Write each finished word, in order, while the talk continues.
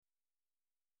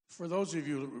For those of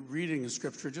you reading the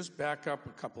scripture, just back up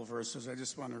a couple verses. I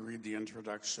just want to read the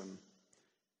introduction.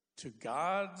 To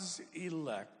God's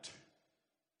elect,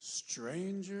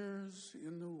 strangers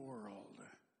in the world.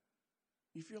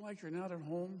 You feel like you're not at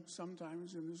home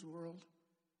sometimes in this world?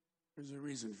 There's a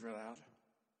reason for that.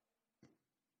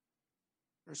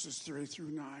 Verses 3 through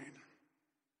 9.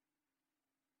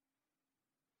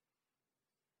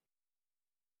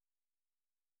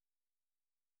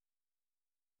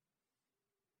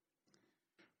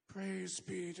 Praise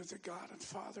be to the God and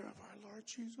Father of our Lord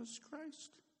Jesus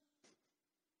Christ.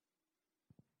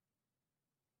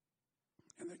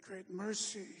 In the great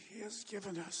mercy he has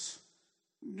given us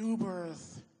new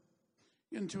birth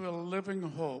into a living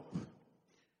hope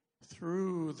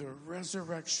through the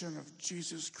resurrection of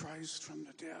Jesus Christ from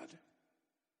the dead,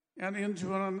 and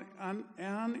into an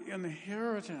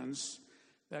inheritance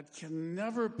that can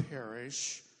never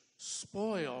perish,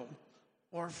 spoil,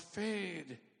 or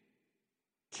fade,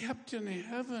 kept in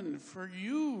heaven for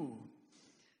you,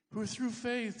 who through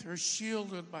faith are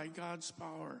shielded by God's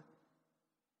power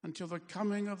until the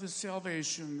coming of the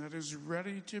salvation that is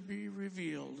ready to be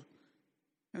revealed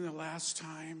in the last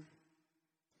time.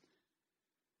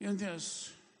 In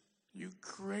this you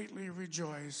greatly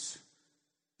rejoice,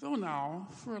 though now,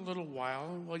 for a little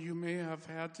while you may have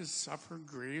had to suffer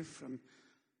grief and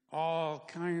all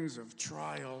kinds of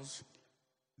trials,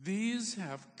 these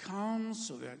have come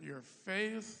so that your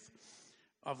faith,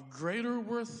 of greater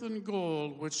worth than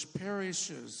gold, which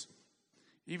perishes,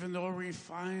 even though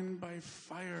refined by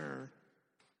fire,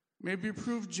 may be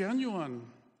proved genuine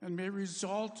and may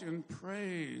result in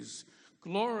praise,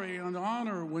 glory, and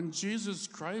honor when Jesus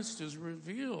Christ is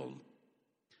revealed.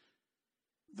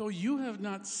 Though you have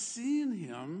not seen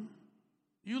him,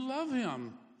 you love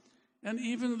him. And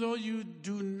even though you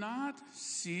do not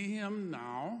see him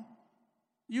now,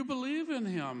 you believe in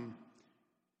him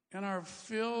and are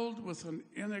filled with an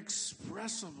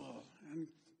inexpressible and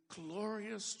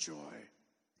glorious joy.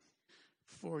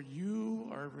 For you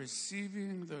are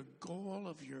receiving the goal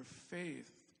of your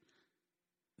faith,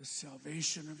 the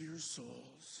salvation of your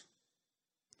souls.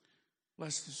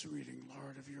 Bless this reading,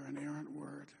 Lord, of your inerrant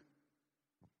word.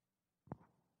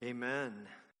 Amen.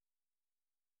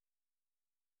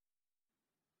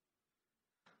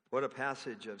 What a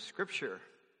passage of Scripture.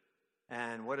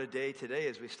 And what a day today.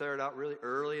 As we started out really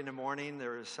early in the morning, there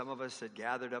were some of us that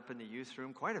gathered up in the youth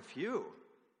room, quite a few.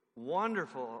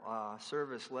 Wonderful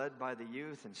service led by the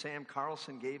youth, and Sam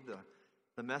Carlson gave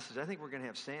the message. I think we're going to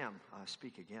have Sam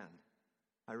speak again.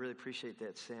 I really appreciate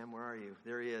that. Sam, where are you?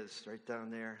 There he is, right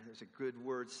down there. There's a good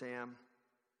word, Sam.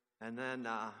 And then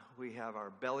we have our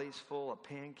bellies full of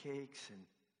pancakes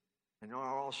and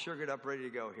all sugared up, ready to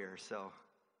go here. So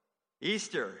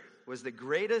Easter was the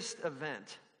greatest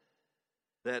event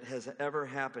that has ever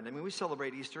happened. I mean, we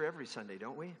celebrate Easter every Sunday,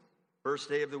 don't we? First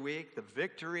day of the week, the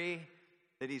victory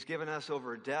that he's given us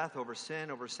over death, over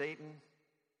sin, over Satan,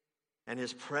 and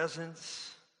his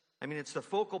presence. I mean, it's the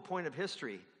focal point of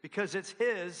history because it's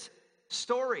his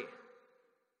story.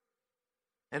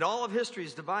 And all of history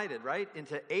is divided, right,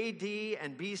 into AD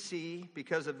and BC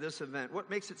because of this event.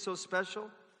 What makes it so special?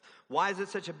 Why is it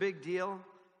such a big deal?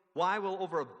 Why will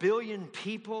over 1 billion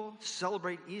people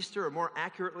celebrate Easter, or more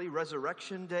accurately,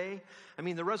 Resurrection Day? I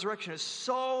mean, the resurrection is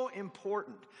so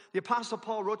important. The Apostle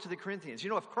Paul wrote to the Corinthians,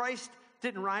 if Christ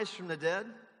didn't rise from the dead,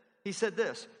 he said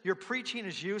this, your preaching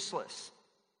is useless.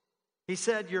 He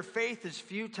said, your faith is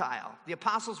futile. The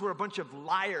apostles were a bunch of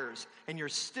liars, and you're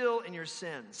still in your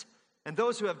sins. And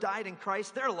those who have died in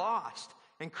Christ, they're lost.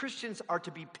 And Christians are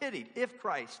to be pitied if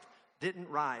Christ didn't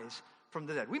rise from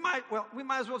the dead. We might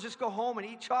as well just go home and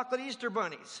eat chocolate Easter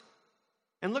bunnies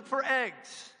and look for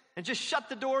eggs and just shut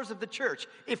the doors of the church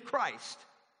if Christ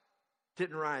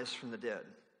didn't rise from the dead.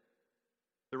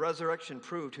 The resurrection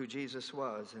proved who Jesus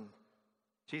was, and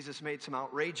Jesus made some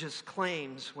outrageous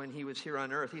claims when he was here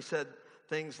on earth. He said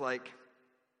things like,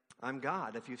 I'm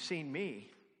God. If you've seen me,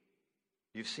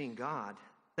 you've seen God.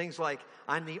 Things like,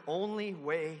 I'm the only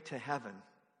way to heaven.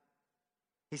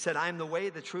 He said, I am the way,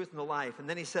 the truth, and the life. And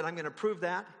then he said, I'm going to prove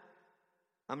that.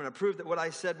 I'm going to prove that what I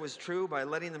said was true by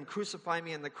letting them crucify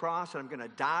me on the cross, and I'm going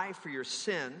to die for your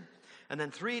sin. And then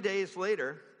 3 days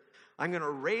later, I'm going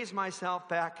to raise myself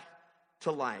back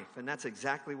to life. And that's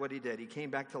exactly what he did. He came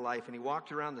back to life, and he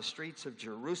walked around the streets of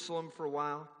Jerusalem for a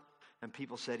while, and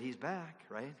people said, he's back,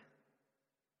 right?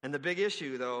 And the big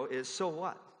issue, though, is so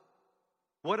what?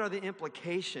 What are the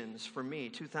implications for me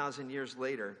 2,000 years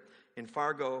later in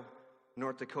Fargo,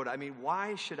 North Dakota? I mean,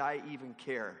 why should I even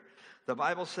care? The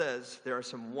Bible says there are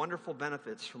some wonderful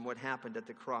benefits from what happened at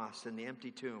the cross and the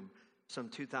empty tomb some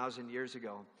 2,000 years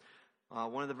ago.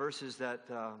 One of the verses that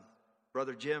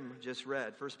Brother Jim just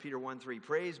read, 1 Peter 1:3.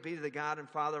 Praise be to the God and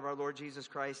Father of our Lord Jesus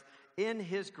Christ. In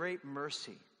his great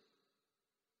mercy,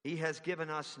 he has given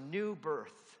us new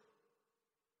birth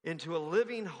into a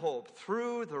living hope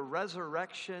through the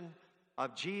resurrection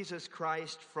of Jesus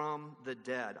Christ from the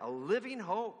dead. A living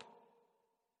hope.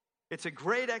 It's a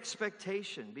great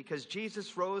expectation because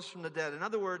Jesus rose from the dead. In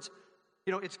other words,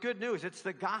 it's good news. It's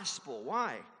the gospel.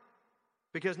 Why?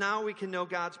 Because now we can know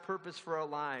God's purpose for our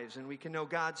lives, and we can know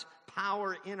God's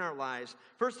power in our lives.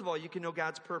 First of all, you can know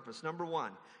God's purpose. Number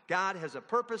one, God has a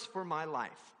purpose for my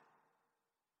life.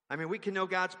 We can know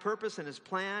God's purpose and his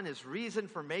plan, his reason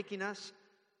for making us.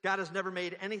 God has never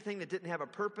made anything that didn't have a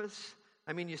purpose.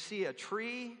 You see a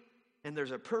tree, and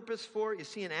there's a purpose for it. You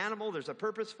see an animal, there's a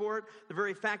purpose for it. The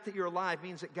very fact that you're alive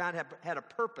means that God had a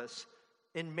purpose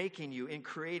in making you, in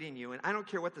creating you. And I don't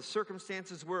care what the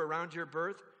circumstances were around your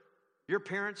birth. Your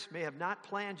parents may have not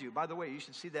planned you. By the way, you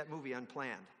should see that movie,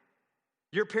 Unplanned.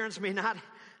 Your parents may not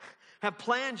have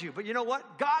planned you, but you know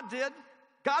what? God did.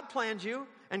 God planned you,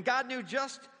 and God knew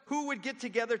just who would get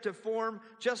together to form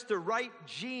just the right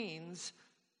genes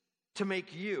to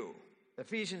make you.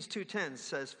 Ephesians 2:10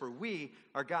 says, for we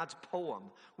are God's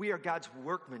poem. We are God's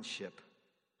workmanship,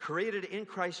 created in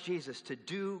Christ Jesus to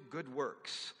do good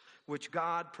works, which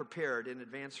God prepared in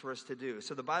advance for us to do.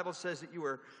 So the Bible says that you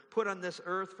were put on this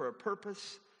earth for a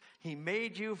purpose. He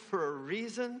made you for a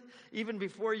reason. Even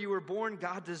before you were born,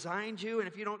 God designed you. And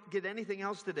if you don't get anything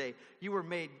else today, you were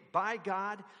made by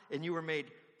God and you were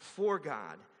made for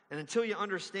God. And until you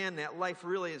understand that, life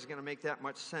really is going to make that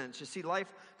much sense. You see,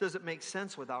 life doesn't make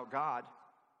sense without God.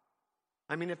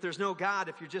 If there's no God,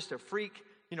 if you're just a freak,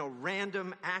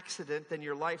 random accident, then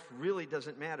your life really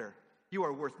doesn't matter. You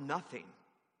are worth nothing.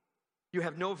 You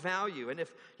have no value. And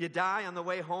if you die on the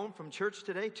way home from church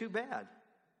today, too bad.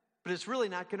 But it's really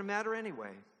not going to matter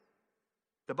anyway.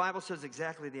 The Bible says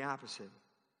exactly the opposite.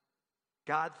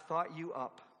 God thought you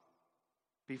up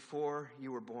before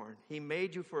you were born. He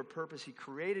made you for a purpose. He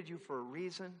created you for a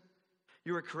reason.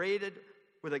 You were created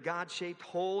with a God-shaped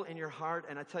hole in your heart.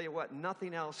 And I tell you what,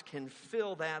 nothing else can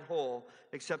fill that hole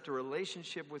except a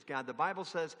relationship with God. The Bible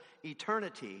says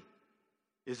eternity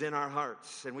is in our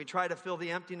hearts. And we try to fill the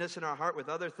emptiness in our heart with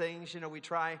other things. We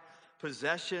try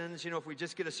possessions. If we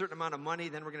just get a certain amount of money,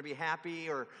 then we're going to be happy.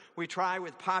 Or we try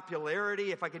with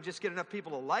popularity. If I can just get enough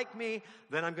people to like me,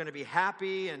 then I'm going to be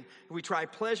happy. And we try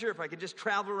pleasure. If I could just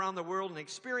travel around the world and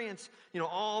experience,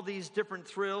 all these different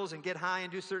thrills and get high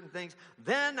and do certain things,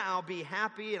 then I'll be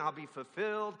happy and I'll be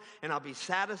fulfilled and I'll be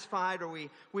satisfied. Or we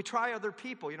try other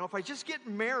people. If I just get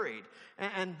married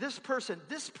and this person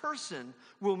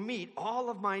will meet all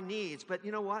of my needs. But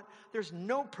you know what? There's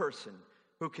no person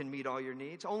who can meet all your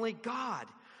needs. Only God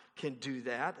can do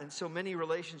that. And so many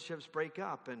relationships break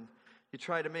up, and you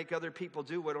try to make other people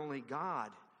do what only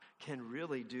God can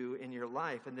really do in your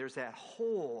life. And there's that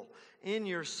hole in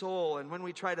your soul, and when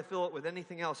we try to fill it with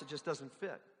anything else, it just doesn't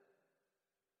fit.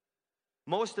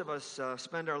 Most of us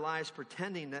spend our lives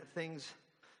pretending that things,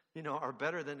 are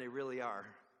better than they really are.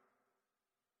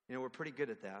 We're pretty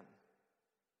good at that.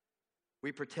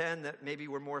 We pretend that maybe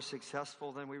we're more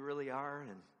successful than we really are,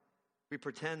 and we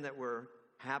pretend that we're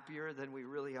happier than we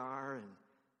really are.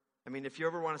 And if you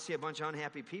ever want to see a bunch of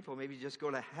unhappy people, maybe just go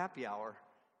to happy hour.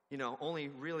 Only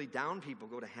really down people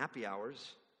go to happy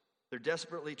hours. They're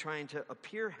desperately trying to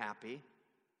appear happy,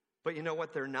 but you know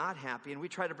what? They're not happy. And we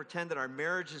try to pretend that our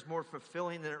marriage is more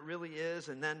fulfilling than it really is.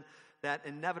 And then that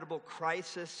inevitable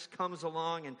crisis comes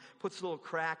along and puts a little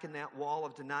crack in that wall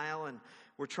of denial. And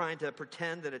we're trying to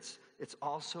pretend that it's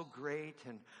all so great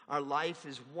and our life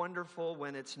is wonderful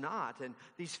when it's not. And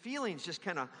these feelings just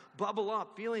kind of bubble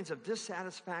up, feelings of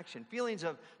dissatisfaction, feelings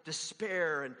of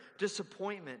despair and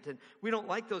disappointment. And we don't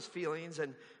like those feelings,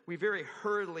 and we very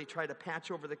hurriedly try to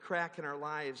patch over the crack in our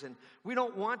lives. And we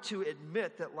don't want to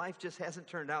admit that life just hasn't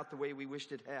turned out the way we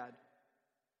wished it had.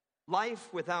 Life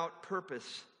without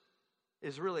purpose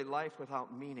is really life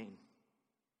without meaning.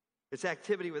 It's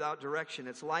activity without direction.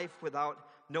 It's life without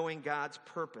knowing God's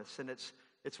purpose. And it's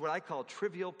what I call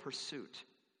trivial pursuit.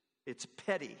 It's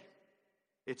petty.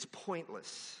 It's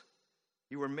pointless.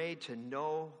 You were made to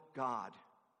know God.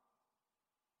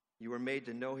 You were made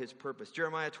to know his purpose.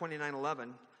 Jeremiah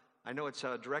 29:11, I know it's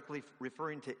directly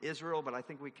referring to Israel, but I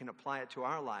think we can apply it to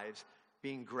our lives,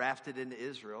 being grafted into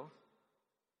Israel.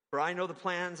 For I know the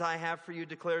plans I have for you,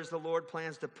 declares the Lord,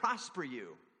 plans to prosper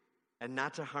you and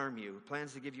not to harm you,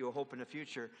 plans to give you a hope in the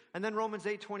future. And then Romans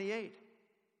 8:28.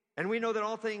 And we know that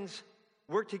all things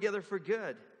work together for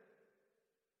good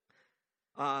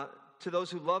to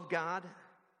those who love God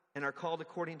and are called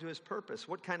according to his purpose.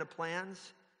 What kind of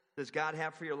plans does God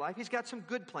have for your life? He's got some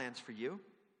good plans for you.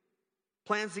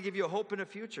 Plans to give you a hope and a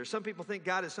future. Some people think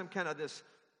God is some kind of this,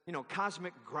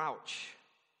 cosmic grouch,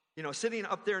 sitting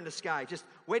up there in the sky, just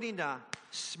waiting to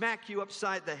smack you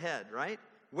upside the head, right?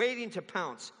 Waiting to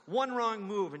pounce. One wrong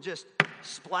move and just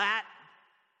splat,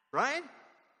 right?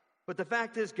 But the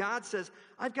fact is, God says,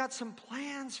 I've got some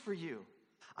plans for you.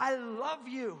 I love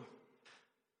you.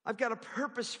 I've got a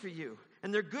purpose for you.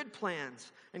 And they're good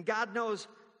plans. And God knows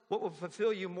what will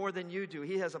fulfill you more than you do.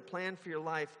 He has a plan for your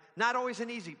life. Not always an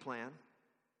easy plan.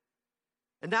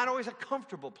 And not always a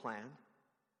comfortable plan.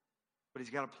 But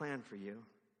He's got a plan for you.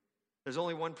 There's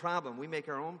only one problem. We make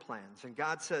our own plans. And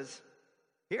God says,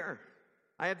 here,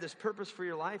 I have this purpose for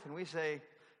your life. And we say,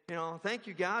 thank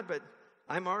you, God, but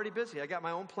I'm already busy. I got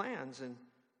my own plans, and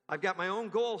I've got my own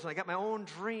goals, and I got my own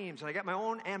dreams, and I got my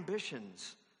own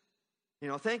ambitions.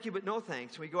 Thank you, but no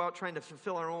thanks. We go out trying to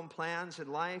fulfill our own plans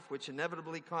in life, which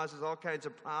inevitably causes all kinds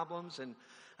of problems. And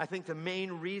I think the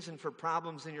main reason for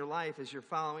problems in your life is you're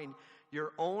following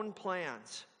your own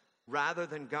plans rather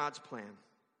than God's plan.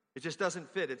 It just doesn't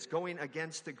fit. It's going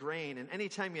against the grain. And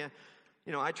anytime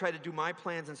I try to do my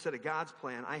plans instead of God's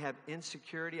plan, I have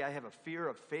insecurity. I have a fear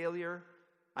of failure.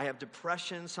 I have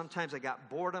depression. Sometimes I got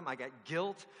boredom. I got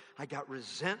guilt. I got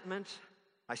resentment.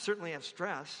 I certainly have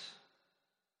stress.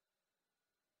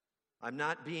 I'm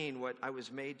not being what I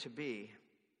was made to be.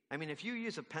 I mean, if you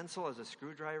use a pencil as a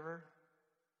screwdriver,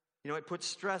 it puts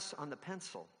stress on the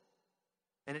pencil,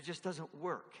 and it just doesn't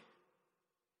work.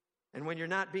 And when you're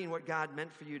not being what God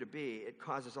meant for you to be, it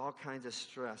causes all kinds of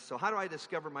stress. So how do I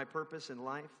discover my purpose in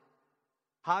life?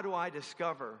 How do I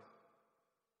discover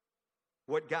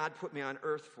what God put me on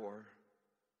earth for?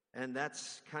 And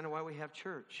that's kind of why we have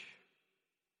church.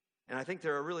 And I think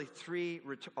there are really three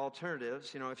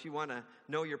alternatives. If you want to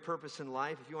know your purpose in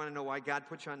life, if you want to know why God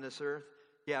put you on this earth,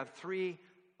 you have three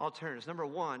alternatives. Number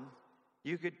one,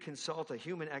 you could consult a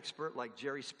human expert like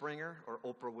Jerry Springer or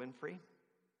Oprah Winfrey,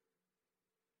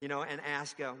 and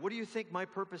ask, what do you think my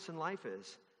purpose in life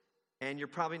is? And you're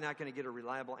probably not going to get a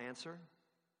reliable answer.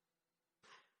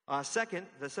 The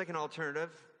second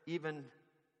alternative, even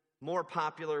more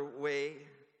popular way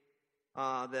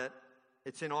that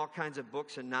it's in all kinds of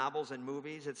books and novels and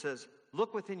movies. It says,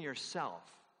 look within yourself.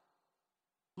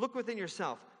 Look within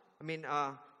yourself.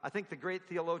 I think the great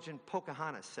theologian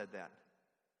Pocahontas said that.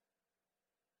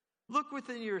 Look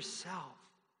within yourself.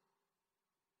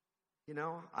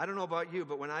 I don't know about you,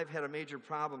 but when I've had a major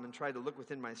problem and tried to look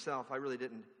within myself, I really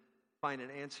didn't find an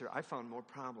answer. I found more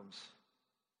problems.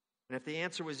 And if the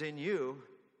answer was in you,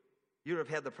 you'd have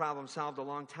had the problem solved a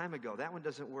long time ago. That one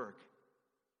doesn't work.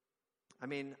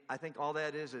 I think all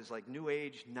that is like New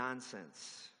Age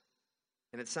nonsense.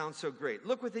 And it sounds so great.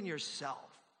 Look within yourself.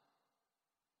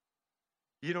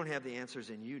 You don't have the answers,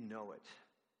 and you know it.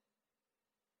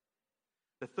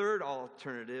 The third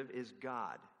alternative is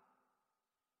God.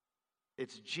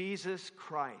 It's Jesus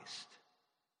Christ.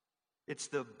 It's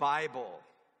the Bible.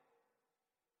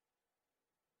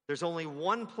 There's only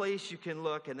one place you can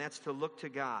look, and that's to look to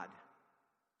God,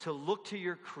 to look to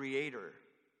your Creator,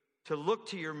 to look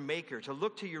to your Maker, to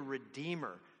look to your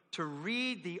Redeemer, to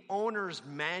read the owner's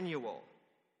manual.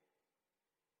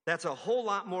 That's a whole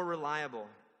lot more reliable.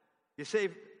 You say,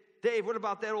 Dave, what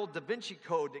about that old Da Vinci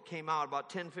Code that came out about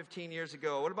 10, 15 years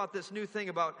ago? What about this new thing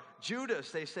about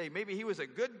Judas? They say maybe he was a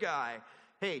good guy.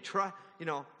 Hey,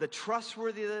 the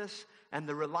trustworthiness and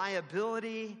the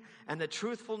reliability and the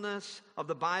truthfulness of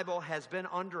the Bible has been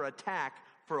under attack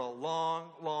for a long,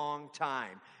 long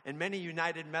time. And many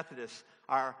United Methodists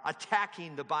are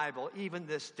attacking the Bible even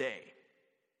this day.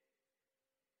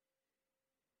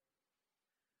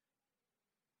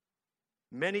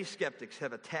 Many skeptics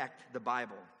have attacked the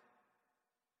Bible.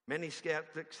 Many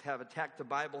skeptics have attacked the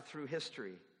Bible through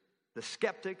history. The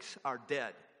skeptics are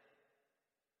dead.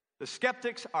 The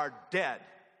skeptics are dead.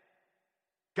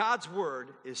 God's word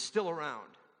is still around.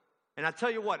 And I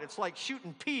tell you what, it's like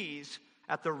shooting peas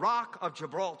at the Rock of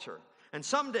Gibraltar. And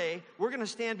someday, we're going to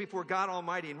stand before God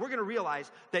Almighty, and we're going to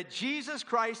realize that Jesus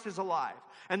Christ is alive,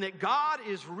 and that God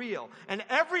is real, and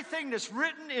everything that's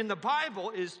written in the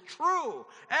Bible is true.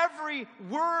 Every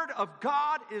word of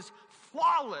God is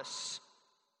flawless.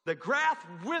 The grass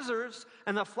withers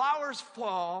and the flowers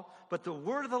fall, but the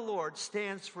word of the Lord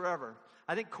stands forever.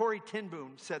 I think Corrie ten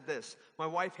Boom said this. My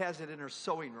wife has it in her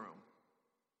sewing room.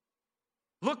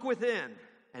 Look within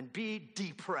and be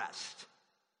depressed.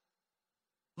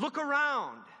 Look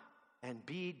around and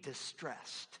be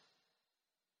distressed.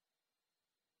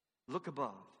 Look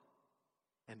above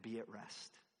and be at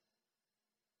rest.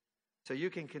 So you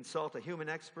can consult a human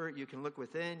expert. You can look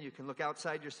within. You can look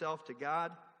outside yourself to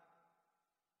God,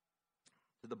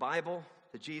 to the Bible,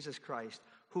 to Jesus Christ,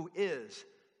 who is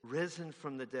risen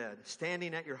from the dead,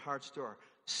 standing at your heart's door,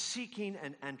 seeking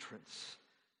an entrance.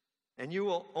 And you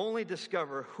will only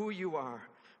discover who you are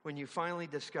when you finally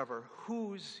discover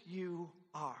whose you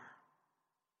are.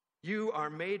 You are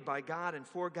made by God and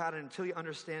for God, and until you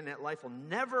understand that, life will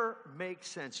never make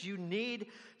sense. You need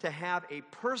to have a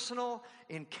personal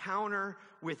encounter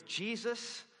with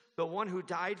Jesus, the one who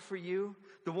died for you,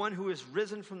 the one who is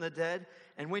risen from the dead.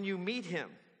 And when you meet him,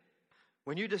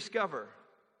 when you discover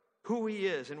who he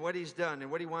is and what he's done and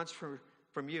what he wants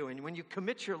from you, and when you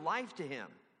commit your life to him,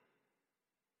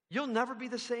 you'll never be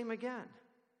the same again.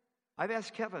 I've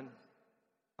asked Kevin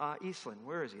Eastland,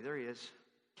 where is he? There he is.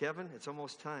 Kevin, it's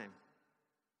almost time.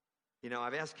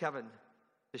 I've asked Kevin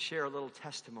to share a little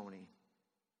testimony.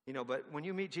 But when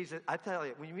you meet Jesus, I tell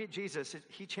you, when you meet Jesus,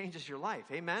 he changes your life.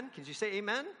 Amen? Can you say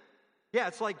amen? Yeah,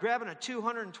 it's like grabbing a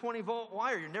 220-volt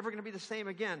wire. You're never going to be the same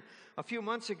again. A few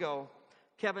months ago,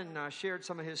 Kevin shared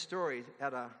some of his story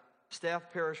at a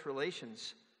staff parish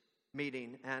relations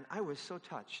meeting, and I was so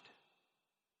touched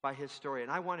by his story,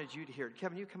 and I wanted you to hear it.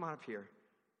 Kevin, you come on up here.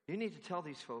 You need to tell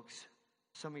these folks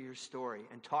some of your story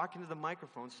and talk into the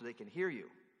microphone so they can hear you.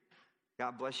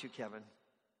 God bless you, Kevin.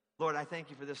 Lord, I thank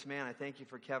you for this man. I thank you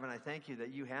for Kevin. I thank you that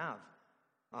you have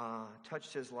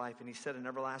touched his life, and he said an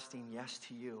everlasting yes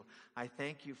to you. I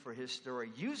thank you for his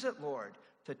story. Use it, Lord,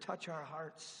 to touch our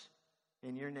hearts.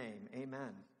 In your name,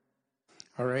 amen.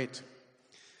 All right.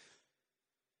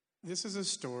 This is a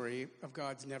story of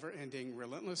God's never-ending,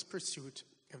 relentless pursuit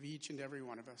of each and every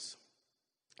one of us.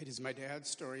 It is my dad's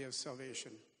story of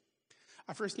salvation.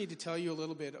 I first need to tell you a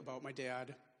little bit about my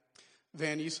dad.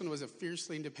 Van Eastland was a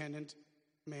fiercely independent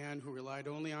man who relied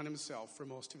only on himself for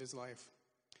most of his life.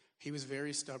 He was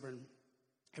very stubborn.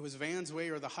 It was Van's way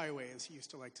or the highway, as he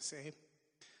used to like to say.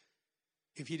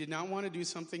 If he did not want to do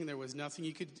something, there was nothing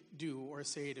you could do or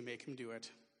say to make him do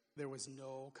it. There was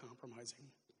no compromising.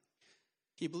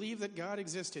 He believed that God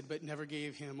existed, but never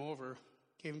gave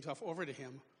himself over to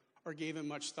him, or gave him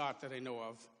much thought that I know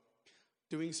of.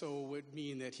 Doing so would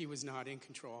mean that he was not in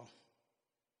control.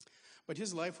 But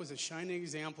his life was a shining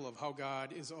example of how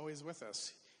God is always with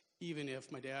us, even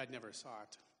if my dad never saw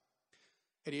it.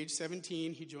 At age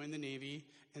 17, he joined the Navy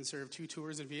and served 2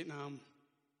 tours in Vietnam,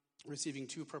 receiving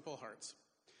 2 Purple Hearts.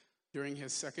 During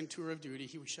his second tour of duty,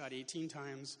 he was shot 18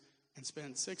 times and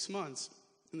spent 6 months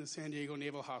in the San Diego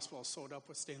Naval Hospital, sewed up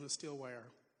with stainless steel wire.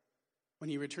 When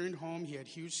he returned home, he had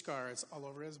huge scars all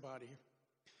over his body.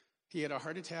 He had a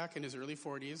heart attack in his early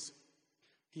 40s.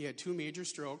 He had 2 major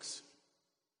strokes.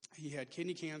 He had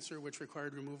kidney cancer, which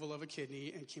required removal of a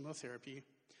kidney and chemotherapy.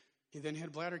 He then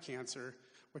had bladder cancer,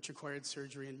 which required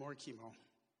surgery and more chemo.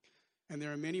 And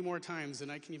there are many more times than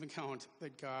I can even count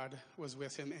that God was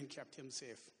with him and kept him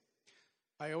safe.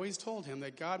 I always told him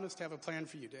that God must have a plan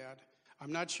for you, Dad.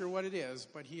 I'm not sure what it is,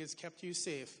 but he has kept you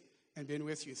safe and been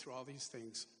with you through all these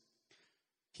things.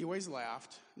 He always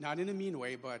laughed, not in a mean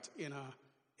way, but in a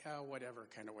whatever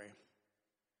kind of way.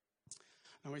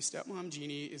 Now, my stepmom,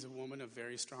 Jeannie, is a woman of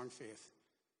very strong faith.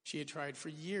 She had tried for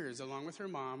years, along with her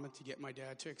mom, to get my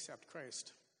dad to accept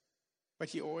Christ. But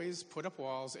he always put up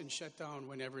walls and shut down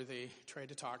whenever they tried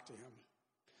to talk to him.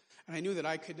 And I knew that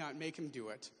I could not make him do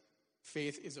it.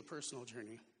 Faith is a personal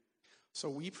journey. So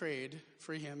we prayed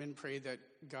for him and prayed that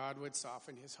God would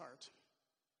soften his heart.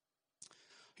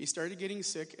 He started getting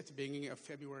sick at the beginning of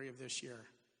February of this year.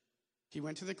 He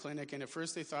went to the clinic, and at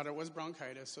first they thought it was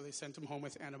bronchitis, so they sent him home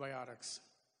with antibiotics.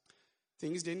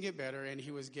 Things didn't get better, and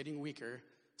he was getting weaker,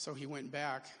 so he went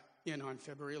back in on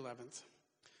February 11th.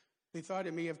 They thought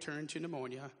it may have turned to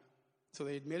pneumonia, so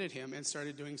they admitted him and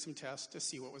started doing some tests to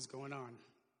see what was going on.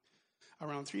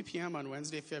 Around 3 p.m. on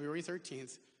Wednesday, February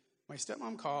 13th, my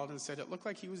stepmom called and said it looked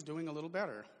like he was doing a little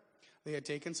better. They had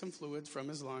taken some fluids from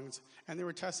his lungs, and they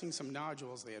were testing some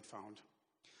nodules they had found.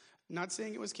 Not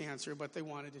saying it was cancer, but they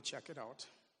wanted to check it out.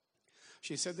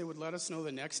 She said they would let us know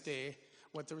the next day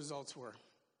what the results were.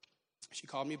 She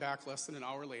called me back less than an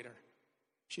hour later.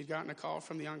 She had gotten a call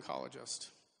from the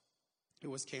oncologist. It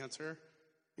was cancer.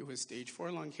 It was stage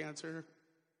 4 lung cancer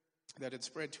that had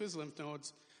spread to his lymph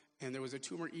nodes, and there was a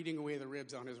tumor eating away the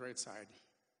ribs on his right side.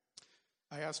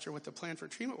 I asked her what the plan for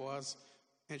treatment was,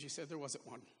 and she said there wasn't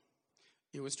one.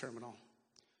 It was terminal.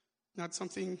 Not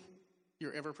something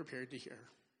you're ever prepared to hear.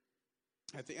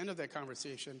 At the end of that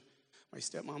conversation, my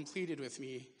stepmom pleaded with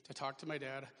me to talk to my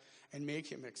dad and make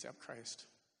him accept Christ.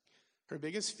 Her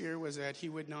biggest fear was that he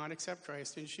would not accept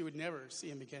Christ and she would never see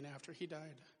him again after he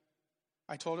died.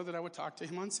 I told her that I would talk to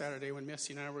him on Saturday when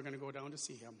Missy and I were going to go down to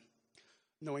see him,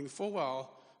 knowing full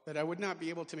well that I would not be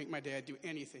able to make my dad do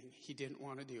anything he didn't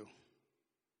want to do.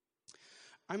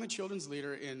 I'm a children's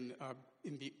leader in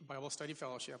Bible Study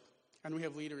Fellowship, and we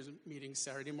have leaders meetings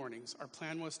Saturday mornings. Our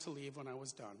plan was to leave when I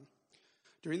was done.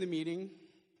 During the meeting,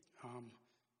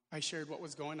 I shared what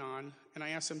was going on, and I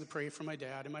asked them to pray for my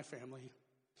dad and my family.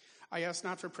 I asked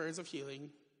not for prayers of healing,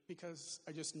 because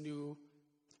I just knew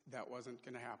that wasn't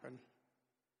going to happen.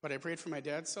 But I prayed for my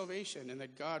dad's salvation and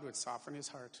that God would soften his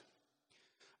heart.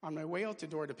 On my way out the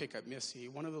door to pick up Missy,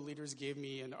 one of the leaders gave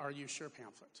me an Are You Sure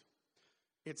pamphlet.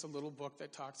 It's a little book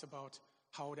that talks about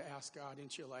how to ask God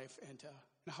into your life and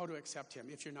how to accept him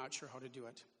if you're not sure how to do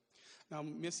it. Now,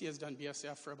 Missy has done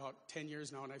BSF for about 10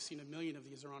 years now, and I've seen a million of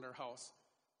these around our house,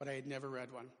 but I had never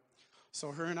read one.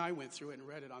 So her and I went through it and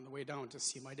read it on the way down to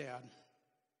see my dad.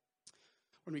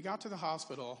 When we got to the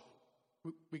hospital,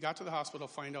 to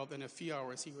find out that in a few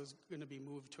hours he was going to be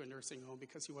moved to a nursing home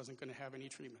because he wasn't going to have any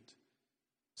treatment.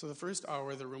 So the first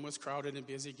hour, the room was crowded and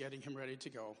busy getting him ready to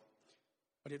go.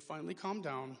 But it finally calmed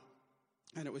down,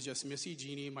 and it was just Missy,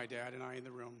 Jeannie, my dad, and I in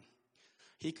the room.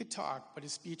 He could talk, but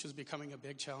his speech was becoming a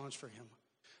big challenge for him.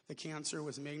 The cancer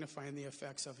was magnifying the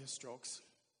effects of his strokes.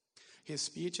 His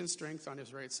speech and strength on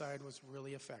his right side was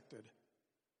really affected.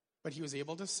 But he was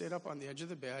able to sit up on the edge of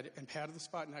the bed and patted the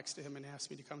spot next to him and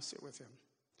asked me to come sit with him.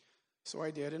 So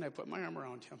I did, and I put my arm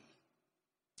around him.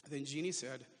 Then Jeannie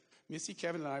said, Missy,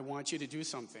 Kevin, and I want you to do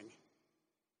something.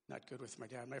 Not good with my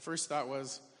dad. My first thought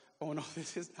was, oh no,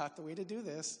 this is not the way to do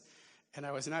this. And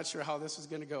I was not sure how this was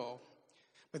going to go.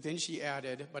 But then she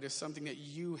added, but it's something that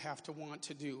you have to want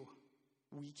to do.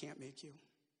 We can't make you.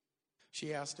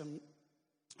 She asked him,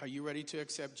 are you ready to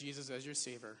accept Jesus as your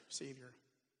Savior?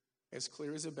 As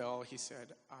clear as a bell, he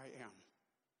said, I am.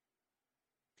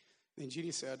 Then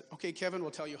Jeannie said, okay, Kevin,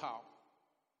 we'll tell you how.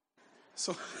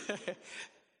 So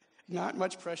not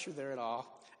much pressure there at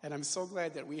all. And I'm so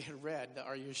glad that we had read the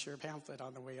Are You Sure pamphlet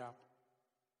on the way up.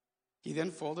 He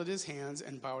then folded his hands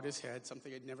and bowed his head,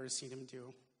 something I'd never seen him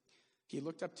do. He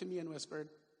looked up to me and whispered,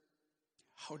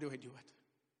 how do I do it?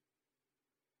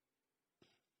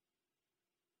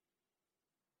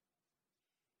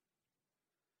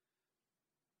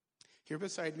 Here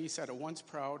beside me sat a once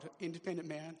proud, independent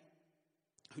man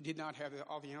who did not have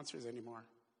all the answers anymore,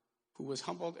 who was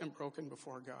humbled and broken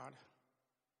before God.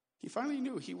 He finally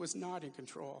knew he was not in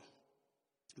control.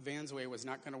 Van's way was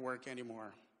not going to work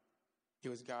anymore. It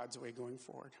was God's way going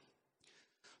forward.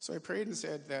 So I prayed and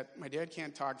said that my dad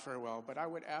can't talk very well, but I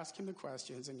would ask him the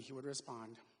questions and he would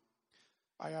respond.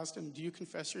 I asked him, do you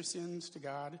confess your sins to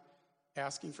God,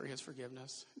 asking for his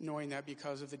forgiveness, knowing that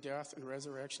because of the death and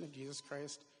resurrection of Jesus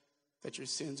Christ, that your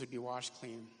sins would be washed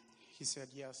clean? He said,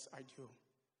 yes, I do.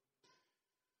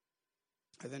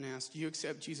 I then asked, do you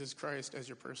accept Jesus Christ as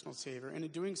your personal Savior? And in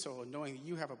doing so, knowing that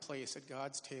you have a place at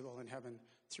God's table in heaven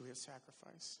through his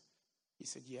sacrifice? He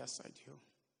said, yes, I do.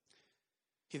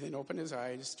 He then opened his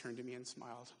eyes, turned to me, and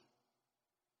smiled.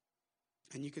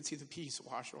 And you could see the peace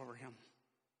wash over him.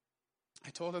 I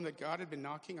told him that God had been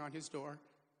knocking on his door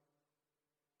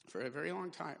for a very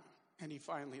long time, and he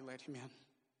finally let him in.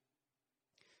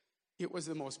 It was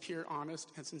the most pure, honest,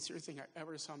 and sincere thing I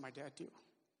ever saw my dad do.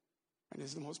 And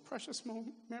is the most precious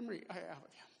memory I have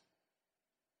of him.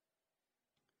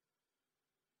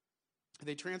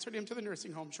 They transferred him to the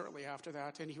nursing home shortly after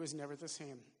that, and he was never the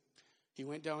same. He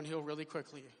went downhill really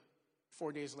quickly.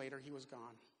 4 days later, he was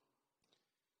gone.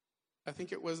 I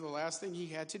think it was the last thing he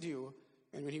had to do,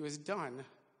 and when he was done,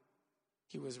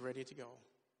 he was ready to go.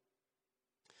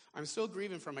 I'm still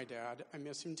grieving for my dad. I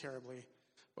miss him terribly.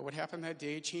 But what happened that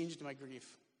day changed my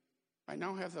grief. I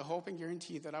now have the hope and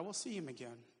guarantee that I will see him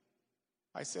again.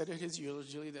 I said at his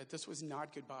eulogy that this was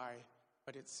not goodbye,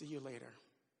 but it's see you later.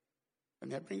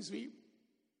 And that brings me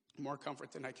more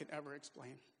comfort than I can ever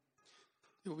explain.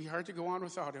 It will be hard to go on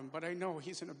without him, but I know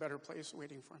he's in a better place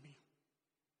waiting for me.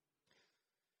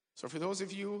 So for those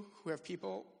of you who have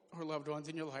people or loved ones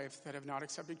in your life that have not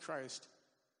accepted Christ,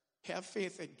 have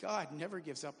faith that God never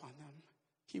gives up on them.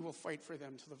 He will fight for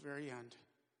them to the very end.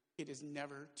 It is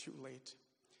never too late.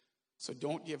 So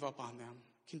don't give up on them.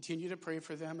 Continue to pray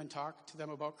for them and talk to them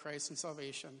about Christ and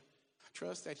salvation.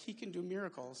 Trust that he can do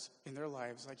miracles in their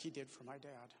lives like he did for my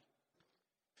dad.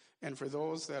 And for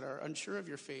those that are unsure of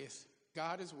your faith,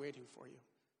 God is waiting for you.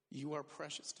 You are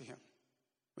precious to him.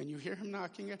 When you hear him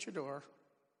knocking at your door,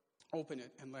 open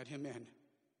it and let him in.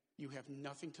 You have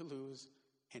nothing to lose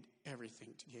and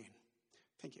everything to gain.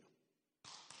 Thank you.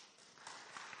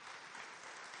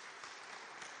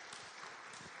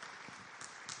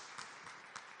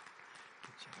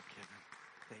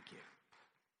 Thank you.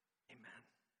 Amen.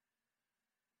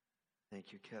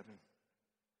 Thank you, Kevin.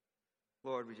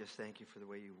 Lord, we just thank you for the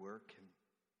way you work. And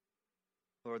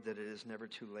Lord, that it is never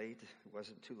too late. It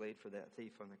wasn't too late for that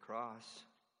thief on the cross.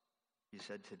 You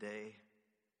said today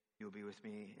you'll be with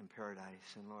me in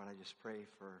paradise. And Lord, I just pray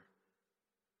for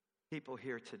people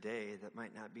here today that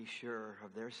might not be sure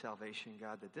of their salvation,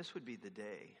 God, that this would be the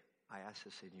day. I ask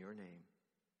this in your name.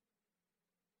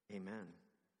 Amen.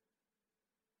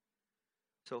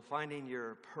 So finding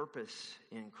your purpose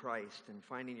in Christ and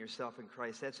finding yourself in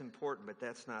Christ, that's important, but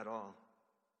that's not all.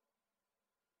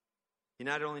 You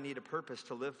not only need a purpose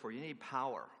to live for, you need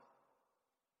power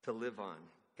to live on.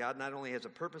 God not only has a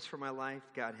purpose for my life,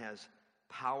 God has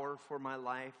power for my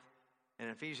life. In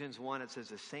Ephesians 1, it says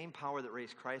the same power that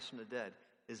raised Christ from the dead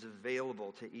is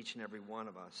available to each and every one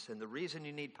of us. And the reason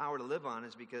you need power to live on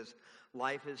is because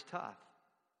life is tough.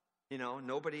 You know,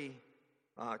 nobody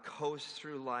coasts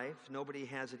through life. Nobody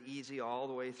has it easy all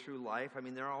the way through life. I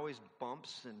mean, there are always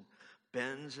bumps and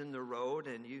bends in the road,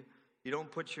 and you don't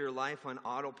put your life on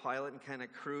autopilot and kind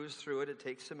of cruise through it. It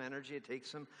takes some energy, it takes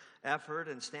some effort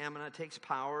and stamina, it takes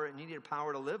power, and you need a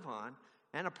power to live on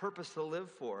and a purpose to live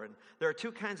for. And there are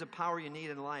two kinds of power you need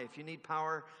in life. You need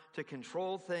power to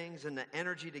control things and the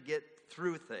energy to get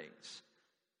through things.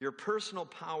 Your personal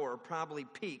power probably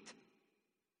peaked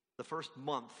the first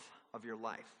month of your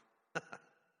life.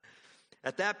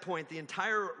 At that point, the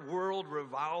entire world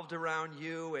revolved around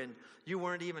you, and you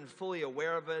weren't even fully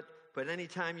aware of it. But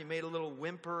anytime you made a little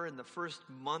whimper in the first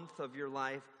month of your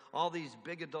life, all these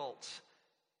big adults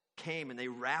came and they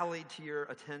rallied to your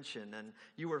attention, and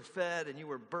you were fed and you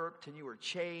were burped and you were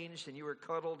changed and you were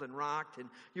cuddled and rocked and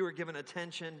you were given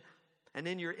attention. And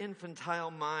in your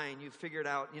infantile mind, you figured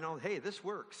out, hey, this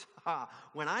works.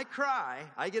 When I cry,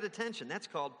 I get attention. That's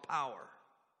called power.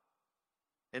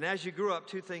 And as you grew up,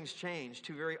 two things changed.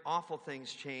 Two very awful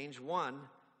things changed. One,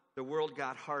 the world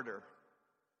got harder.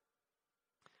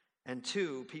 And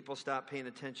two, people stopped paying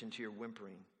attention to your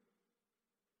whimpering.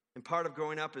 And part of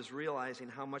growing up is realizing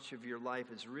how much of your life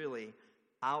is really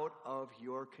out of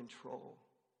your control.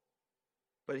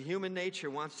 But human nature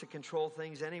wants to control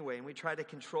things anyway, and we try to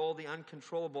control the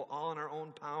uncontrollable all in our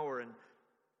own power.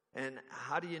 And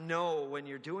how do you know when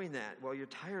you're doing that? Well, you're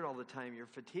tired all the time. You're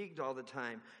fatigued all the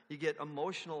time. You get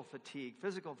emotional fatigue,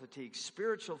 physical fatigue,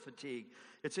 spiritual fatigue.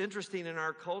 It's interesting in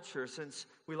our culture, since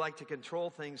we like to control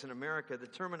things in America, the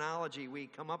terminology we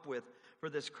come up with for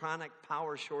this chronic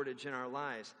power shortage in our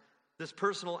lives, this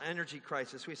personal energy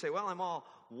crisis. We say, well, I'm all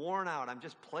worn out. I'm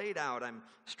just played out. I'm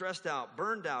stressed out,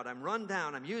 burned out. I'm run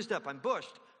down. I'm used up. I'm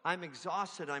bushed. I'm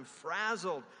exhausted. I'm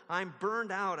frazzled. I'm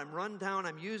burned out. I'm run down.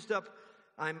 I'm used up.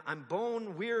 I'm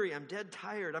bone weary. I'm dead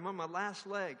tired. I'm on my last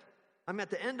leg. I'm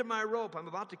at the end of my rope. I'm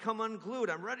about to come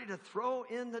unglued. I'm ready to throw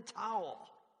in the towel.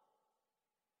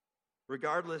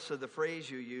 Regardless of the phrase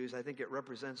you use, I think it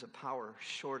represents a power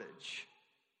shortage.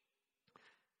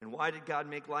 And why did God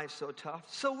make life so tough?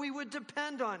 So we would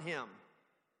depend on Him.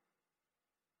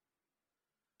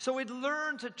 So we'd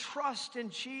learn to trust in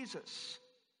Jesus.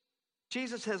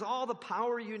 Jesus has all the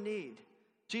power you need.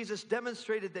 Jesus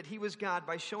demonstrated that He was God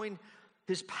by showing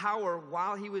His power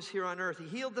while He was here on earth. He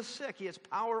healed the sick. He has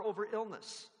power over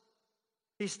illness.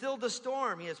 He stilled the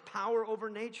storm. He has power over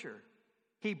nature.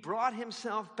 He brought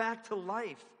Himself back to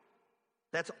life.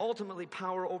 That's ultimately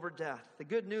power over death. The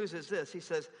good news is this. He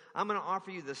says, I'm going to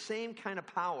offer you the same kind of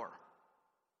power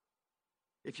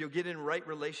if you'll get in right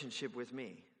relationship with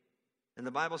me. And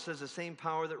the Bible says the same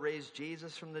power that raised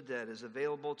Jesus from the dead is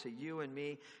available to you and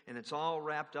me, and it's all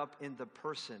wrapped up in the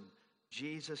person,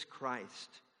 Jesus Christ.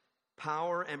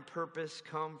 Power and purpose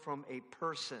come from a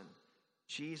person,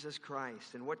 Jesus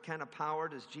Christ. And what kind of power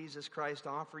does Jesus Christ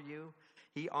offer you?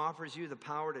 He offers you the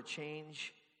power to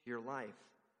change your life,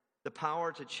 the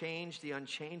power to change the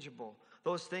unchangeable,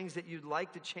 those things that you'd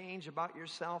like to change about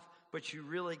yourself, but you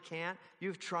really can't.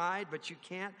 You've tried, but you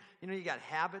can't. You got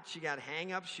habits, you got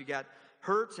hang-ups, you got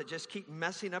hurts that just keep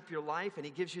messing up your life, and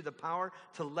He gives you the power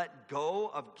to let go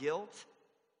of guilt,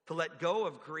 to let go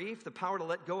of grief, the power to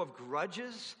let go of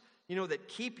grudges, that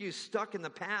keep you stuck in the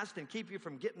past and keep you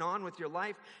from getting on with your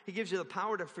life. He gives you the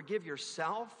power to forgive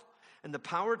yourself and the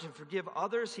power to forgive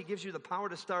others. He gives you the power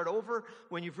to start over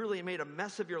when you've really made a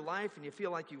mess of your life and you feel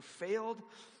like you've failed.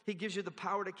 He gives you the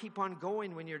power to keep on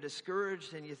going when you're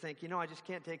discouraged and you think, I just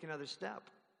can't take another step.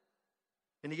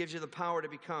 And He gives you the power to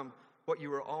become what you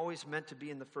were always meant to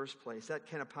be in the first place.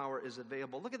 That kind of power is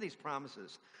available. Look at these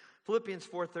promises. Philippians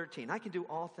 4:13, I can do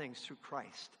all things through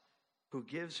Christ who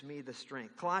gives me the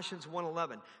strength. Colossians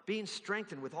 1:11, being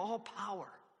strengthened with all power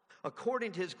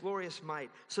according to His glorious might,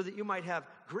 so that you might have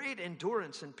great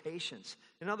endurance and patience.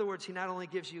 In other words, He not only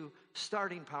gives you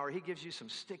starting power, He gives you some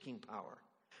sticking power.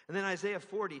 And then Isaiah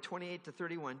 40, 28 to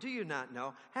 31. Do you not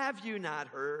know? Have you not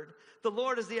heard? The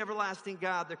Lord is the everlasting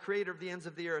God, the creator of the ends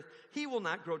of the earth. He will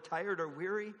not grow tired or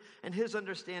weary, and his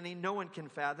understanding no one can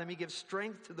fathom. He gives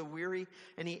strength to the weary,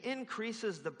 and he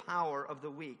increases the power of the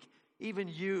weak. Even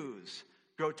youths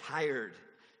grow tired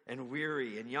and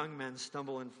weary, and young men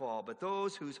stumble and fall. But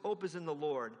those whose hope is in the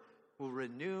Lord will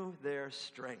renew their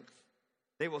strength.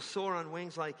 They will soar on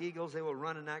wings like eagles. They will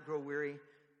run and not grow weary.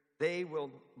 They will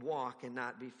walk and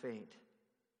not be faint.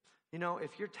 You know,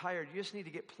 if you're tired, you just need to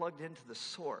get plugged into the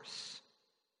source.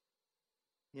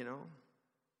 You know?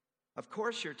 Of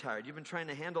course you're tired. You've been trying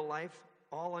to handle life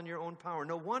all on your own power.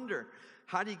 No wonder.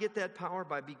 How do you get that power?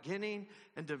 By beginning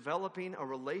and developing a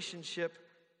relationship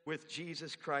with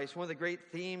Jesus Christ. One of the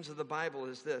great themes of the Bible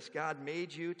is this: God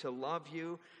made you to love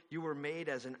you. You were made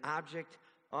as an object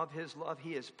of his love.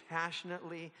 He is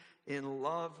passionately in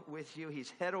love with you.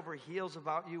 He's head over heels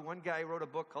about you. One guy wrote a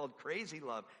book called Crazy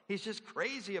Love. He's just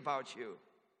crazy about you.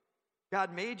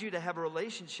 God made you to have a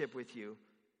relationship with you.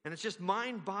 And it's just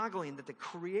mind-boggling that the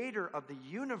creator of the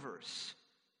universe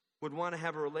would want to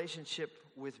have a relationship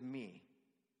with me.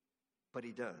 But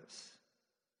he does.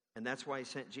 And that's why he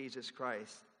sent Jesus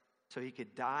Christ, so he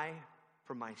could die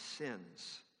for my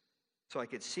sins, so I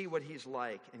could see what he's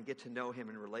like and get to know him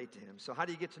and relate to him. So how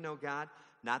do you get to know God?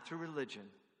 Not through religion,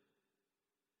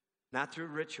 not through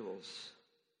rituals,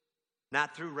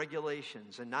 not through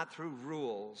regulations, and not through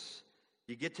rules.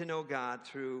 You get to know God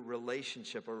through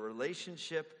relationship, a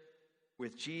relationship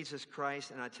with Jesus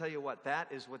Christ. And I tell you what, that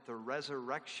is what the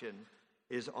resurrection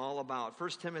is all about. 1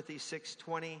 Timothy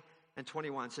 6:20 and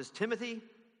 21 says, Timothy,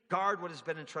 guard what has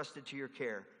been entrusted to your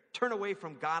care. Turn away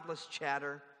from godless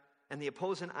chatter and the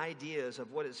opposing ideas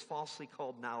of what is falsely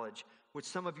called knowledge, which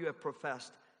some of you have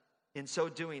professed. In so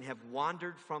doing, have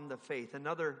wandered from the faith.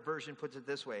 Another version puts it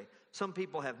this way: some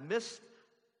people have missed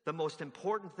the most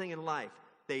important thing in life.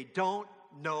 They don't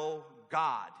know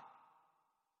God.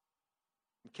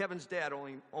 And Kevin's dad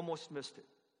almost missed it.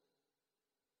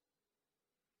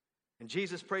 And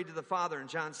Jesus prayed to the Father in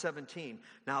John 17.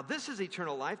 Now this is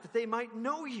eternal life, that they might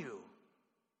know you,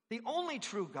 the only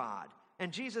true God,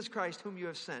 and Jesus Christ whom you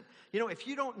have sent. You know, if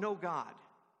you don't know God,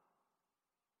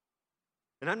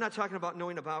 and I'm not talking about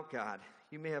knowing about God.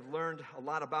 You may have learned a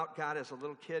lot about God as a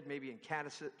little kid, maybe in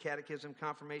catechism,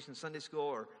 confirmation, Sunday school,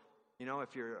 or, you know,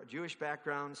 if you're a Jewish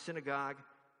background, synagogue,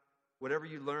 whatever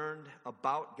you learned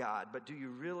about God. But do you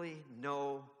really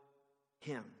know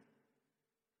him?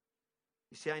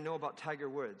 You see, I know about Tiger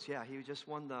Woods. Yeah, he just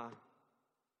won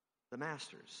the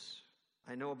Masters.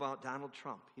 I know about Donald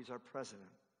Trump. He's our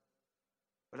president.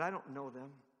 But I don't know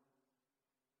them.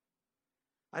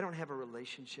 I don't have a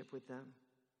relationship with them.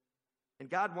 And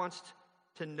God wants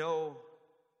to know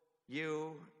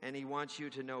you, and he wants you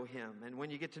to know him. And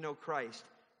when you get to know Christ,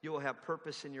 you will have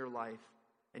purpose in your life,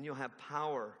 and you'll have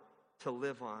power to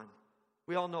live on.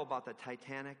 We all know about the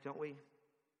Titanic, don't we?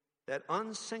 That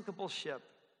unsinkable ship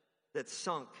that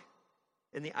sunk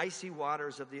in the icy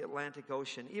waters of the Atlantic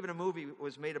Ocean. Even a movie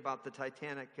was made about the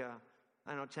Titanic,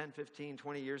 10, 15,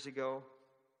 20 years ago.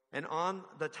 And on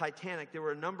the Titanic, there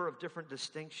were a number of different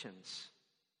distinctions.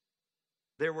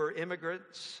 There were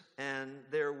immigrants, and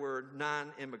there were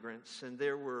non-immigrants, and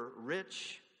there were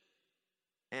rich,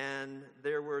 and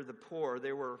there were the poor.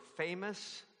 There were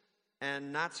famous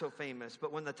and not so famous.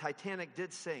 But when the Titanic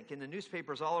did sink, in the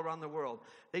newspapers all around the world,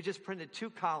 they just printed 2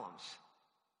 columns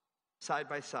side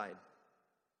by side.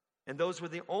 And those were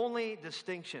the only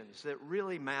distinctions that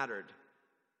really mattered.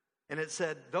 And it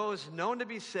said, those known to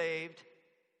be saved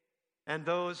and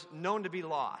those known to be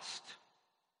lost.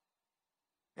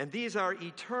 And these are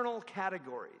eternal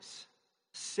categories: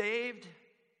 saved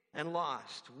and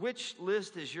lost. Which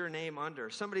list is your name under?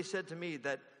 Somebody said to me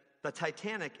that the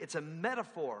Titanic, it's a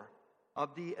metaphor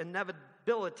of the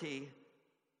inevitability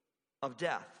of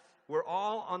death. We're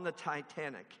all on the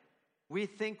Titanic. We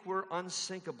think we're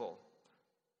unsinkable.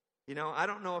 You know, I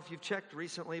don't know if you've checked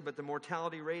recently, but the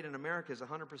mortality rate in America is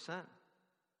 100%.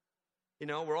 You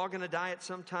know, we're all going to die at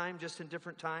some time, just in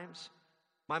different times.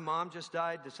 My mom just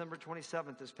died December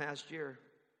 27th this past year.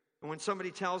 And when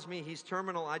somebody tells me he's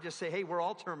terminal, I just say, hey, we're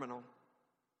all terminal.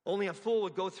 Only a fool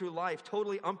would go through life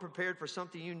totally unprepared for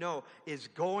something you know is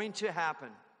going to happen.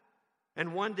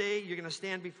 And one day you're going to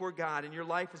stand before God and your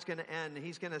life is going to end. And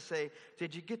he's going to say,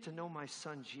 did you get to know my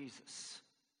son Jesus?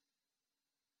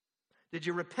 Did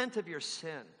you repent of your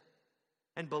sin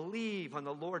and believe on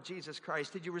the Lord Jesus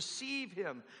Christ? Did you receive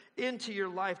him into your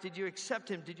life? Did you accept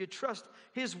him? Did you trust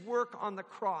his work on the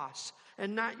cross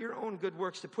and not your own good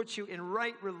works to put you in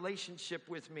right relationship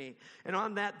with me? And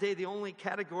on that day, the only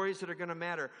categories that are going to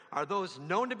matter are those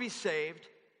known to be saved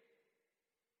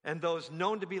and those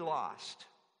known to be lost.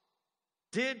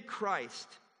 Did Christ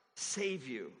save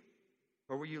you?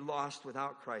 Or were you lost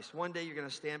without Christ? One day you're going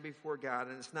to stand before God,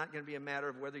 and it's not going to be a matter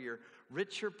of whether you're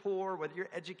rich or poor, whether you're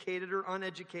educated or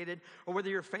uneducated, or whether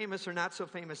you're famous or not so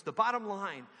famous. The bottom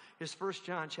line is 1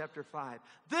 John chapter 5.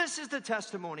 This is the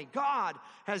testimony. God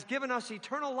has given us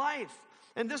eternal life,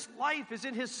 and this life is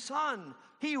in his Son.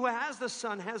 He who has the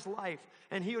Son has life,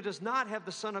 and he who does not have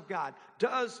the Son of God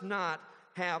does not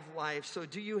have life. So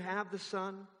do you have the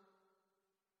Son?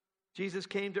 Jesus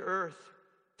came to earth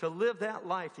to live that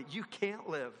life that you can't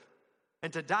live,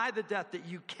 and to die the death that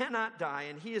you cannot die.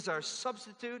 And he is our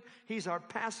substitute. He's our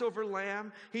Passover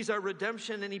lamb. He's our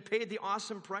redemption, and he paid the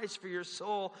awesome price for your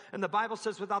soul. And the Bible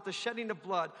says without the shedding of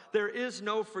blood, there is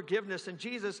no forgiveness. And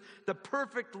Jesus, the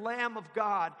perfect Lamb of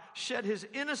God, shed his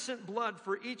innocent blood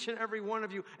for each and every one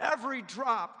of you. Every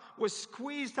drop was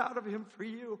squeezed out of him for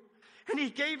you. And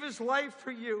he gave his life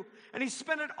for you. And he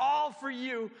spent it all for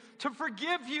you to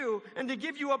forgive you and to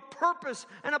give you a purpose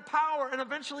and a power and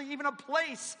eventually even a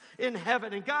place in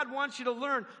heaven. And God wants you to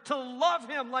learn to love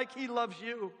him like he loves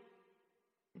you.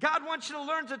 God wants you to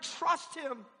learn to trust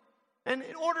him. And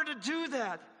in order to do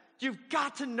that, you've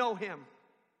got to know him.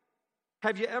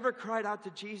 Have you ever cried out to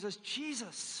Jesus,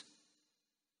 Jesus,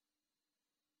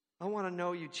 I want to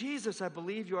know you. Jesus, I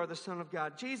believe you are the Son of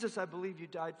God. Jesus, I believe you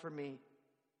died for me.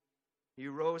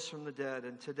 You rose from the dead,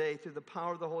 and today, through the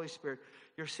power of the Holy Spirit,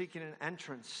 you're seeking an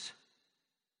entrance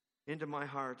into my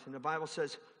heart. And the Bible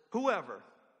says, whoever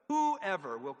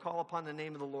will call upon the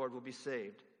name of the Lord will be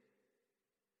saved.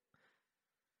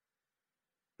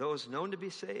 Those known to be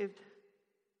saved,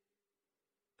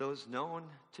 those known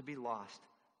to be lost.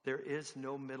 There is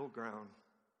no middle ground.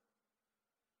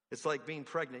 It's like being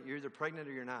pregnant. You're either pregnant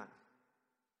or you're not.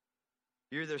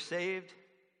 You're either saved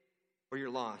or you're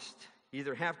lost. You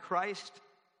either have Christ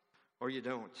or you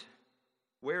don't.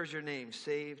 Where's your name,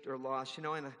 saved or lost? You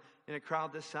know, in a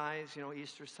crowd this size,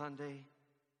 Easter Sunday,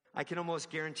 I can almost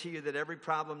guarantee you that every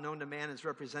problem known to man is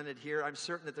represented here. I'm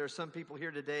certain that there are some people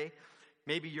here today,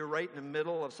 maybe you're right in the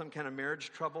middle of some kind of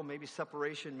marriage trouble, maybe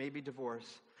separation, maybe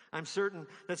divorce. I'm certain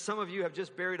that some of you have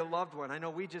just buried a loved one. I know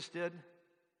we just did.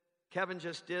 Kevin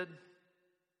just did.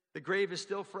 The grave is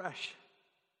still fresh.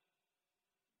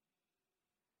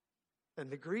 And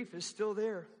the grief is still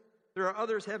there. There are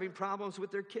others having problems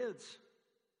with their kids.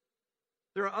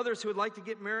 There are others who would like to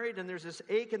get married, and there's this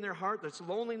ache in their heart, that's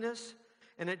loneliness,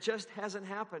 and it just hasn't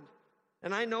happened.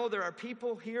 And I know there are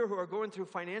people here who are going through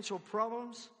financial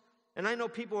problems, and I know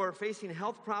people who are facing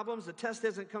health problems. The test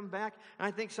hasn't come back, and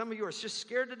I think some of you are just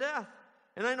scared to death.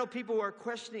 And I know people who are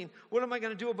questioning, what am I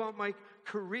going to do about my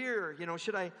career?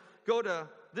 Should I go to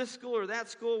this school or that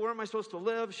school? Where am I supposed to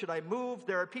live? Should I move?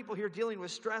 There are people here dealing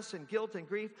with stress and guilt and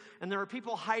grief, and there are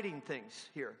people hiding things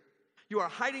here. You are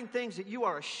hiding things that you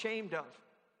are ashamed of.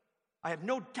 I have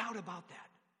no doubt about that.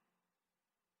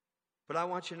 But I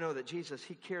want you to know that Jesus,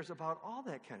 he cares about all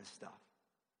that kind of stuff.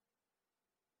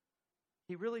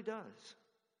 He really does.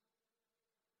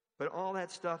 But all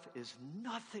that stuff is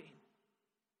nothing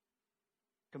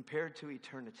compared to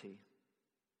eternity.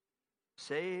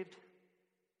 Saved,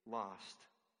 lost.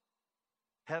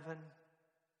 Heaven,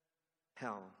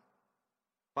 hell.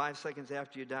 5 seconds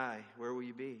after you die, where will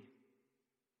you be?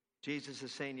 Jesus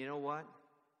is saying, you know what?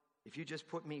 If you just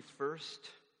put me first,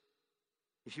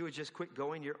 if you would just quit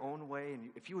going your own way, and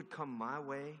if you would come my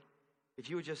way, if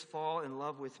you would just fall in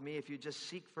love with me, if you just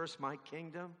seek first my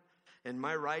kingdom and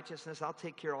my righteousness, I'll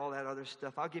take care of all that other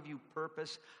stuff. I'll give you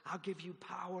purpose. I'll give you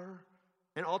power.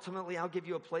 And ultimately, I'll give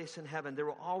you a place in heaven. There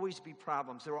will always be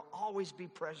problems. There will always be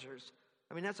pressures.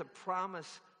 I mean, that's a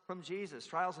promise from Jesus,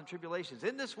 trials and tribulations.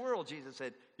 In this world, Jesus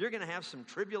said, you're going to have some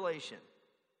tribulation.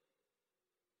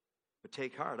 But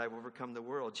take heart, I've overcome the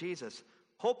world. Jesus,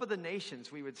 hope of the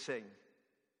nations, we would sing.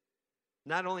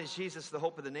 Not only is Jesus the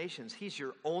hope of the nations, he's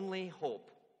your only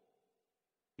hope.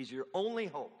 He's your only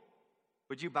hope.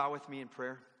 Would you bow with me in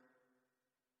prayer?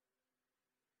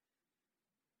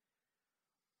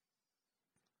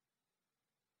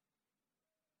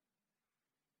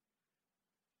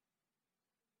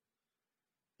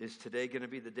 Is today going to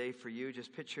be the day for you?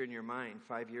 Just picture in your mind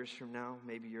 5 years from now,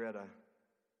 maybe you're at a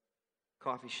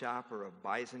coffee shop or a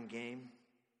Bison game.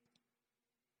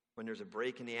 When there's a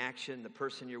break in the action, the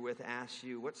person you're with asks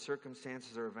you, what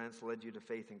circumstances or events led you to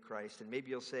faith in Christ? And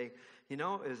maybe you'll say, it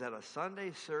was at a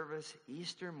Sunday service,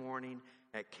 Easter morning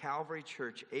at Calvary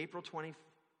Church, April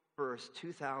 21st,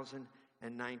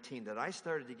 2019, that I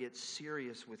started to get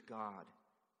serious with God.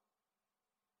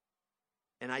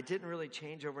 And I didn't really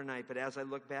change overnight, but as I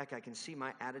look back, I can see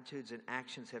my attitudes and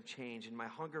actions have changed, and my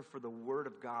hunger for the Word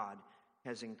of God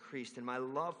has increased, and my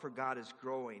love for God is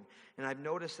growing, and I've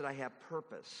noticed that I have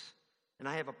purpose, and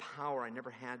I have a power I never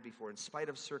had before in spite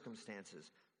of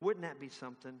circumstances. Wouldn't that be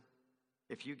something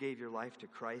if you gave your life to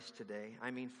Christ today?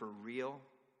 I mean, for real,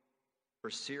 for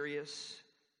serious.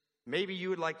 Maybe you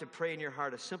would like to pray in your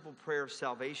heart a simple prayer of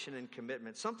salvation and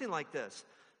commitment, something like this.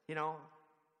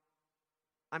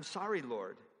 I'm sorry,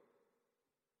 Lord.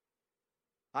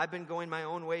 I've been going my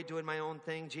own way, doing my own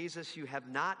thing. Jesus, you have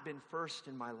not been first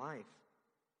in my life.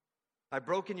 I've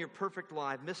broken your perfect law.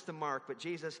 I've missed the mark. But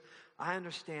Jesus, I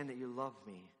understand that you love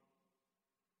me,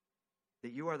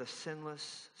 that you are the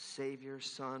sinless Savior,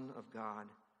 Son of God,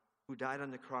 who died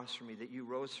on the cross for me, that you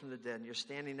rose from the dead, and you're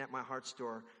standing at my heart's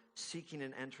door seeking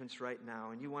an entrance right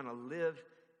now, and you want to live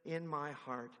in my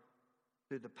heart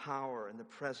through the power and the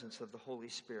presence of the Holy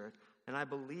Spirit. And I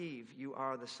believe you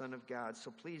are the Son of God.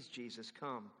 So please, Jesus,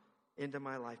 come into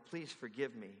my life. Please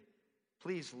forgive me.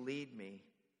 Please lead me.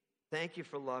 Thank you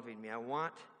for loving me. I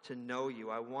want to know you.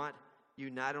 I want you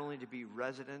not only to be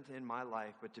resident in my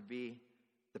life, but to be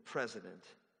the president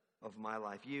of my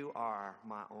life. You are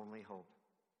my only hope.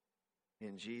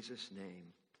 In Jesus'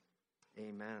 name,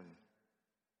 amen.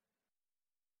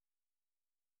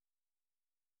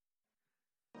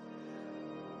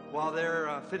 While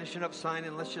they're finishing up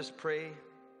signing, let's just pray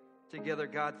together.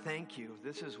 God, thank you.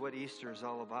 This is what Easter is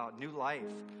all about. New life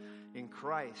in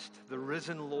Christ, the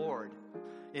risen Lord,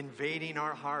 invading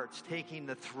our hearts, taking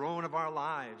the throne of our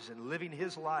lives and living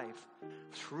his life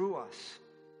through us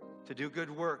to do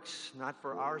good works, not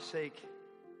for our sake,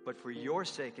 but for your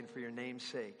sake and for your name's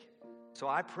sake. So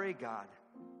I pray, God,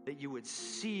 that you would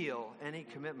seal any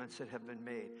commitments that have been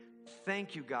made.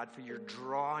 Thank you, God, for your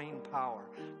drawing power.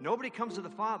 Nobody comes to the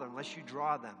Father unless you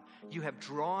draw them. You have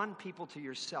drawn people to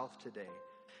yourself today.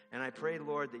 And I pray,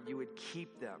 Lord, that you would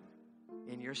keep them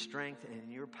in your strength and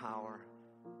in your power,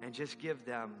 and just give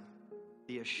them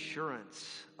the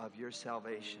assurance of your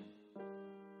salvation,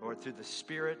 Lord, through the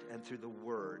Spirit and through the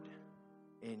Word.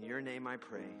 In your name I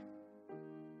pray.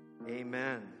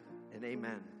 Amen and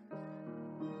amen.